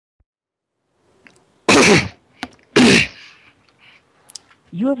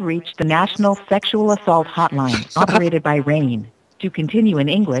You have reached the National Sexual Assault Hotline, operated by RAIN. To continue in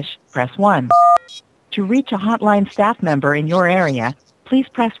English, press 1. To reach a hotline staff member in your area, please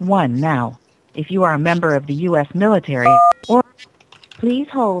press 1 now. If you are a member of the U.S. military, or please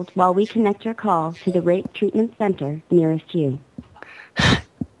hold while we connect your call to the Rape Treatment Center nearest you.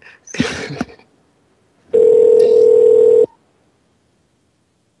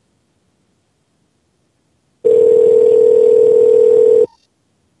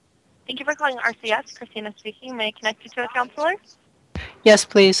 Thank you for calling RCS. Christina speaking. May I connect you to a counselor? Yes,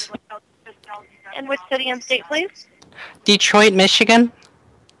 please. In which city and state, please? Detroit, Michigan?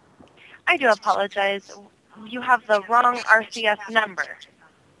 I do apologize. You have the wrong RCS number.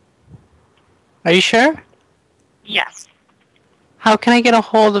 Are you sure? Yes. How can I get a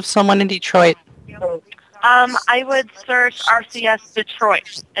hold of someone in Detroit? I would search RCS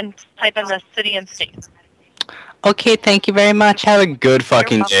Detroit and type in the city and state. Okay, thank you very much. Have a good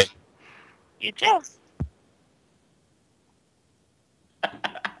fucking day. You too.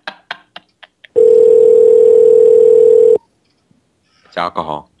 It's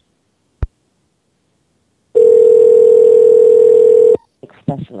alcohol.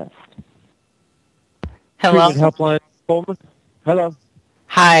 Specialist. Hello? Treatment helpline, Coleman. Hello.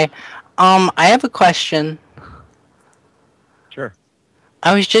 Hi. I have a question. Sure.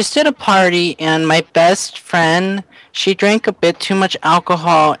 I was just at a party and my best friend, she drank a bit too much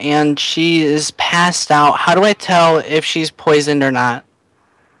alcohol and she is passed out. How do I tell if she's poisoned or not?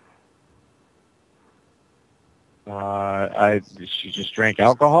 She just drank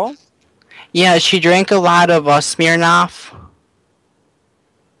alcohol? Yeah, she drank a lot of Smirnoff.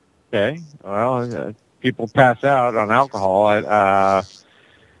 Okay. Well, people pass out on alcohol.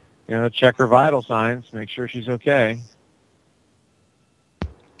 Check her vital signs, make sure she's okay.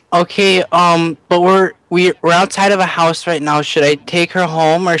 Okay, but we're outside of a house right now. Should I take her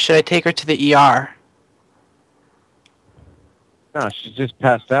home or should I take her to the ER? No, she's just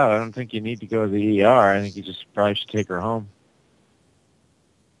passed out. I don't think you need to go to the ER. I think you just probably should take her home.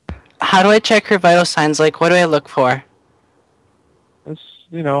 How do I check her vital signs? Like, what do I look for? Just,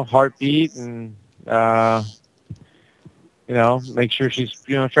 heartbeat and, make sure she's,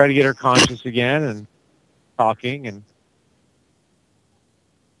 try to get her conscious again and talking and,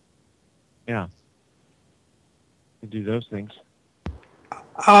 yeah. You do those things.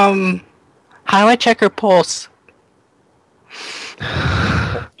 How do I check her pulse?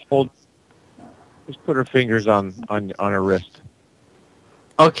 Just put her fingers on her wrist.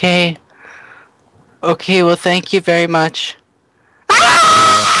 Okay. Okay, well, thank you very much.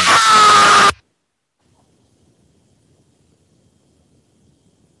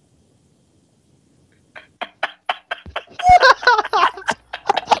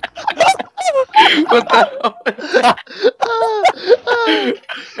 What the hell is that?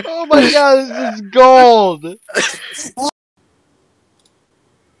 Oh my god, this is gold!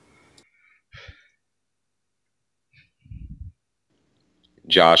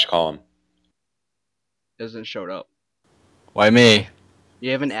 Josh, call him. Hasn't showed up. Why me?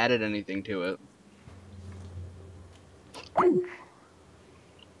 You haven't added anything to it.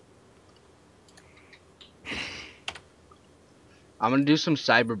 I'm gonna do some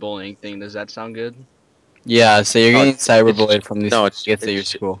cyberbullying thing. Does that sound good? Yeah, so you're getting cyberbullied from these kids at your it's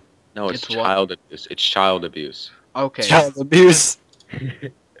school. No, it's It's what? child abuse. It's child abuse. Okay. Child abuse.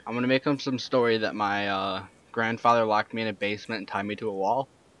 I'm gonna make up some story that my grandfather locked me in a basement and tied me to a wall.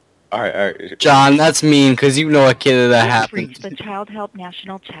 Alright. John, that's mean, because you know a kid that You've happened. reached the Child Help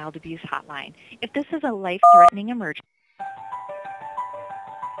National Child Abuse Hotline. If this is a life-threatening emergency,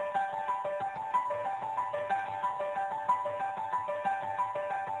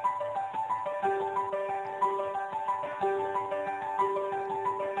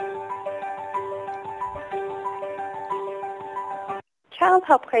 Child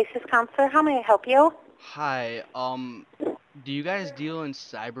Help Crisis Counselor, how may I help you? Hi, do you guys deal in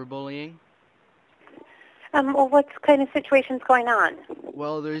cyberbullying? Well, what kind of situation's going on?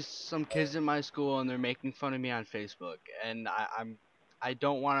 Well, there's some kids in my school and they're making fun of me on Facebook, and I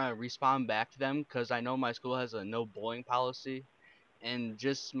don't want to respond back to them because I know my school has a no bullying policy, and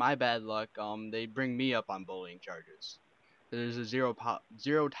just my bad luck, they bring me up on bullying charges. There's a zero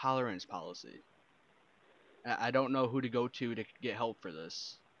tolerance policy. I don't know who to go to get help for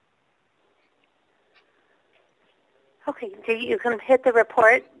this. Okay, so you can hit the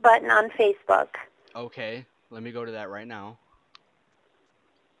report button on Facebook. Okay, let me go to that right now.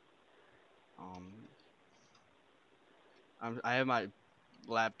 I have my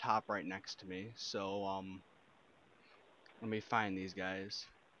laptop right next to me, so let me find these guys.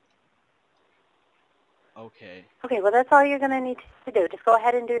 Okay. Okay, well, that's all you're going to need to do. Just go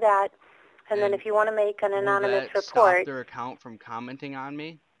ahead and do that. And then And if you want to make an anonymous will that report... stop their account from commenting on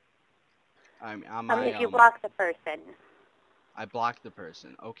me? On my, if you block the person. I blocked the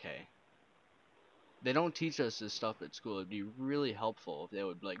person. Okay. They don't teach us this stuff at school. It'd be really helpful if they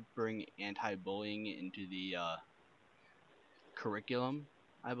would like bring anti-bullying into the curriculum.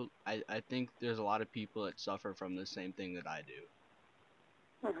 I think there's a lot of people that suffer from the same thing that I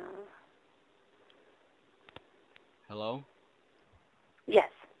do. Hello? Yes.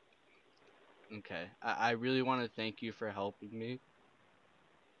 Okay. I really want to thank you for helping me.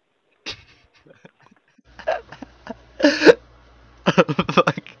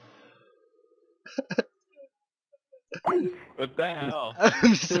 Fuck. What the hell?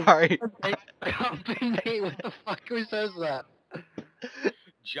 I'm sorry. Company, what the fuck? Who says that?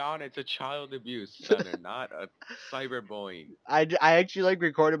 John, it's a child abuse center, not a cyberbullying. I actually like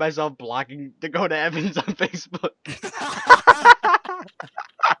recorded myself blocking Dakota Evans on Facebook.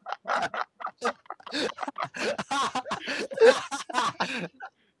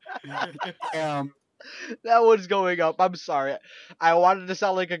 That one's going up. I'm sorry. I wanted to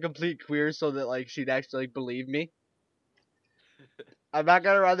sound like a complete queer so that like she'd actually like, believe me. I'm not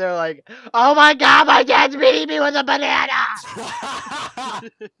gonna run there like, oh my god, my dad's beating me with a banana!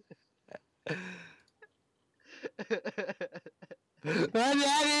 My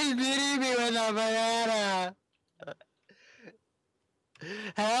dad is beating me with a banana!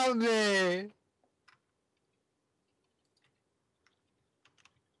 Help me!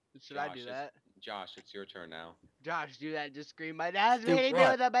 Should I do that? Josh, it's your turn now. Josh, do that. Just scream, my dad's Do beating me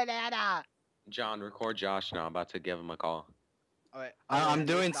what? with a banana! John, record Josh now. I'm about to give him a call. Alright. I'm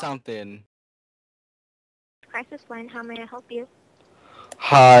doing something. Crisis line, how may I help you?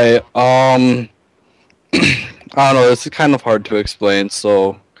 Hi, I don't know, this is kind of hard to explain,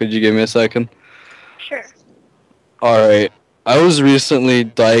 so could you give me a second? Sure. Alright, I was recently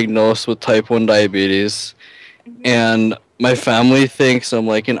diagnosed with type 1 diabetes, and my family thinks I'm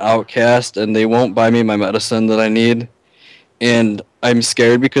like an outcast, and they won't buy me my medicine that I need, and I'm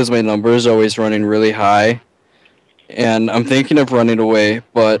scared because my numbers are always running really high, and I'm thinking of running away,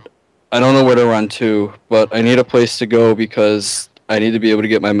 but I don't know where to run to, but I need a place to go because I need to be able to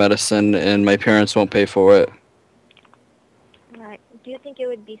get my medicine, and my parents won't pay for it. Right. Do you think it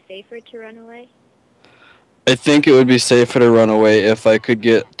would be safer to run away? I think it would be safer to run away if I could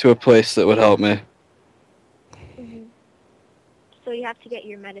get to a place that would help me. So you have to get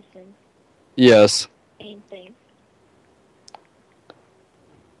your medicine. Yes. Same thing.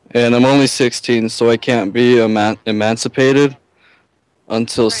 And I'm only 16, so I can't be emancipated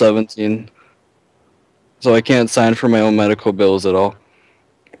until 17. So I can't sign for my own medical bills at all.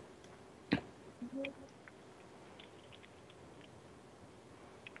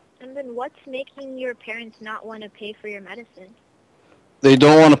 And then what's making your parents not want to pay for your medicine? They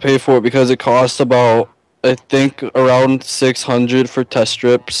don't want to pay for it because it costs about, I think, around $600 for test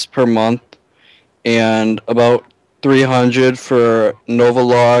strips per month, and about $300 for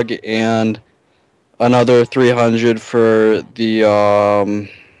Novolog, and another $300 for the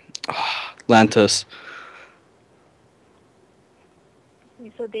Lantus.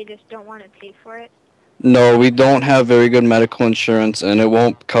 So they just don't want to pay for it? No, we don't have very good medical insurance, and it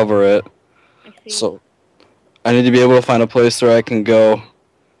won't cover it. I see. So I need to be able to find a place where I can go.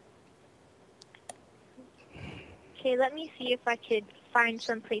 Okay, let me see if I could find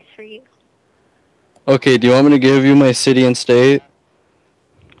some place for you. Okay, do you want me to give you my city and state?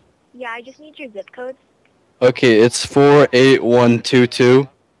 Yeah, I just need your zip code. Okay, it's 48122.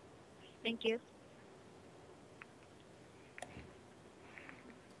 Thank you.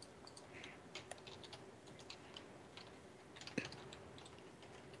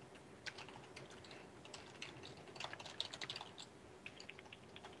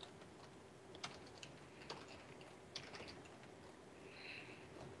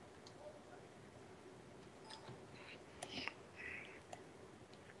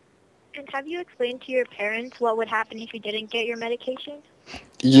 And have you explained to your parents what would happen if you didn't get your medication?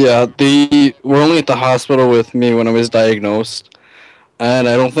 Yeah, they were only at the hospital with me when I was diagnosed, and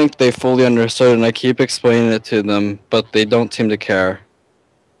I don't think they fully understood, and I keep explaining it to them, but they don't seem to care.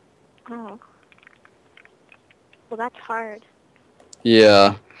 Oh. Well, that's hard.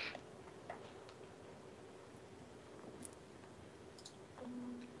 Yeah.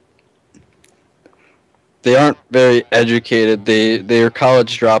 They aren't very educated. They are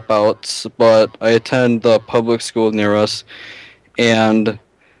college dropouts, but I attend the public school near us, and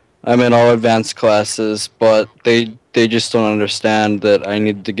I'm in all advanced classes, but they just don't understand that I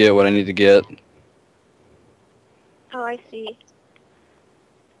need to get what I need to get. Oh, I see.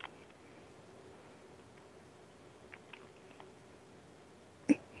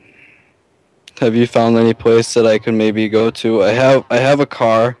 Have you found any place that I could maybe go to? I have a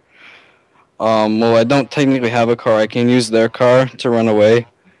car. Well, I don't technically have a car. I can use their car to run away.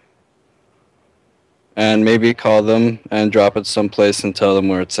 And maybe call them and drop it someplace and tell them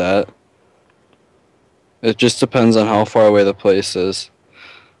where it's at. It just depends on how far away the place is.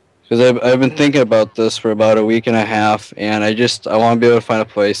 Because I've been thinking about this for about a week and a half, and I want to be able to find a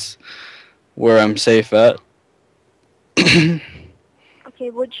place where I'm safe at. Okay,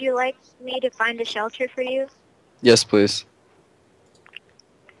 would you like me to find a shelter for you? Yes, please.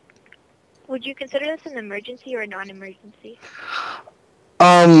 Would you consider this an emergency or a non-emergency?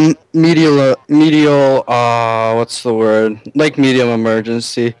 Medial, what's the word? Like medium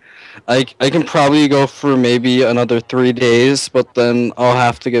emergency. I can probably go for maybe another 3 days, but then I'll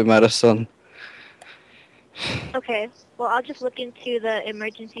have to get medicine. Okay, well, I'll just look into the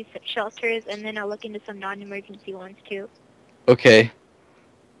emergency shelters, and then I'll look into some non-emergency ones, too. Okay.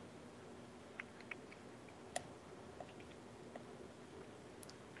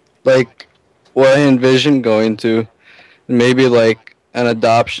 Like, what I envision going to, maybe like an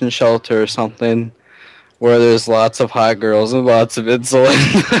adoption shelter or something, where there's lots of hot girls and lots of insulin.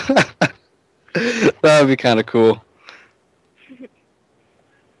 That would be kind of cool.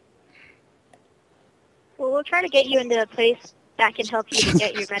 Well, we'll try to get you into a place that can help you to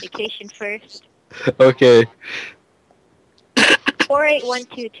get your medication first. Okay.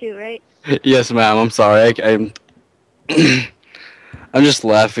 48122, right? Yes, ma'am. I'm sorry. I'm I'm just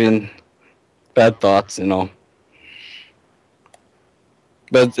laughing. Bad thoughts, you know.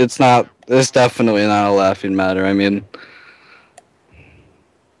 But it's definitely not a laughing matter. I mean,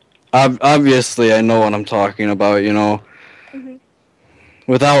 obviously I know what I'm talking about, you know. Mm-hmm.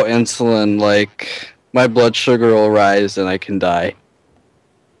 Without insulin, like, my blood sugar will rise and I can die.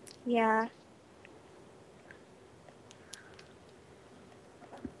 Yeah.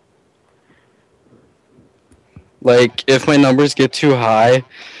 Like, if my numbers get too high,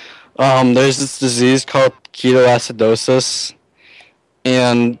 there's this disease called ketoacidosis,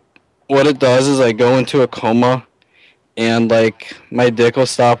 and what it does is I go into a coma, and, like, my dick will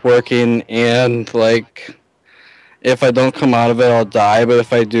stop working, and, like, if I don't come out of it, I'll die, but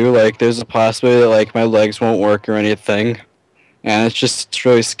if I do, like, there's a possibility that, like, my legs won't work or anything, and it's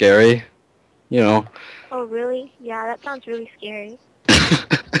really scary, you know. Oh, really? Yeah, that sounds really scary.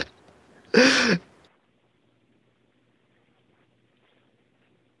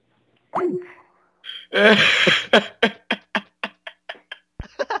 My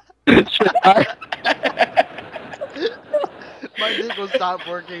dick will stop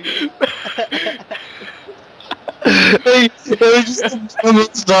working. Like, it was just the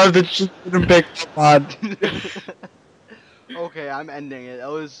dumbest stuff that she didn't pick up on. Okay, I'm ending it. That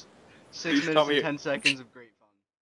was 6 minutes and 10 seconds of great.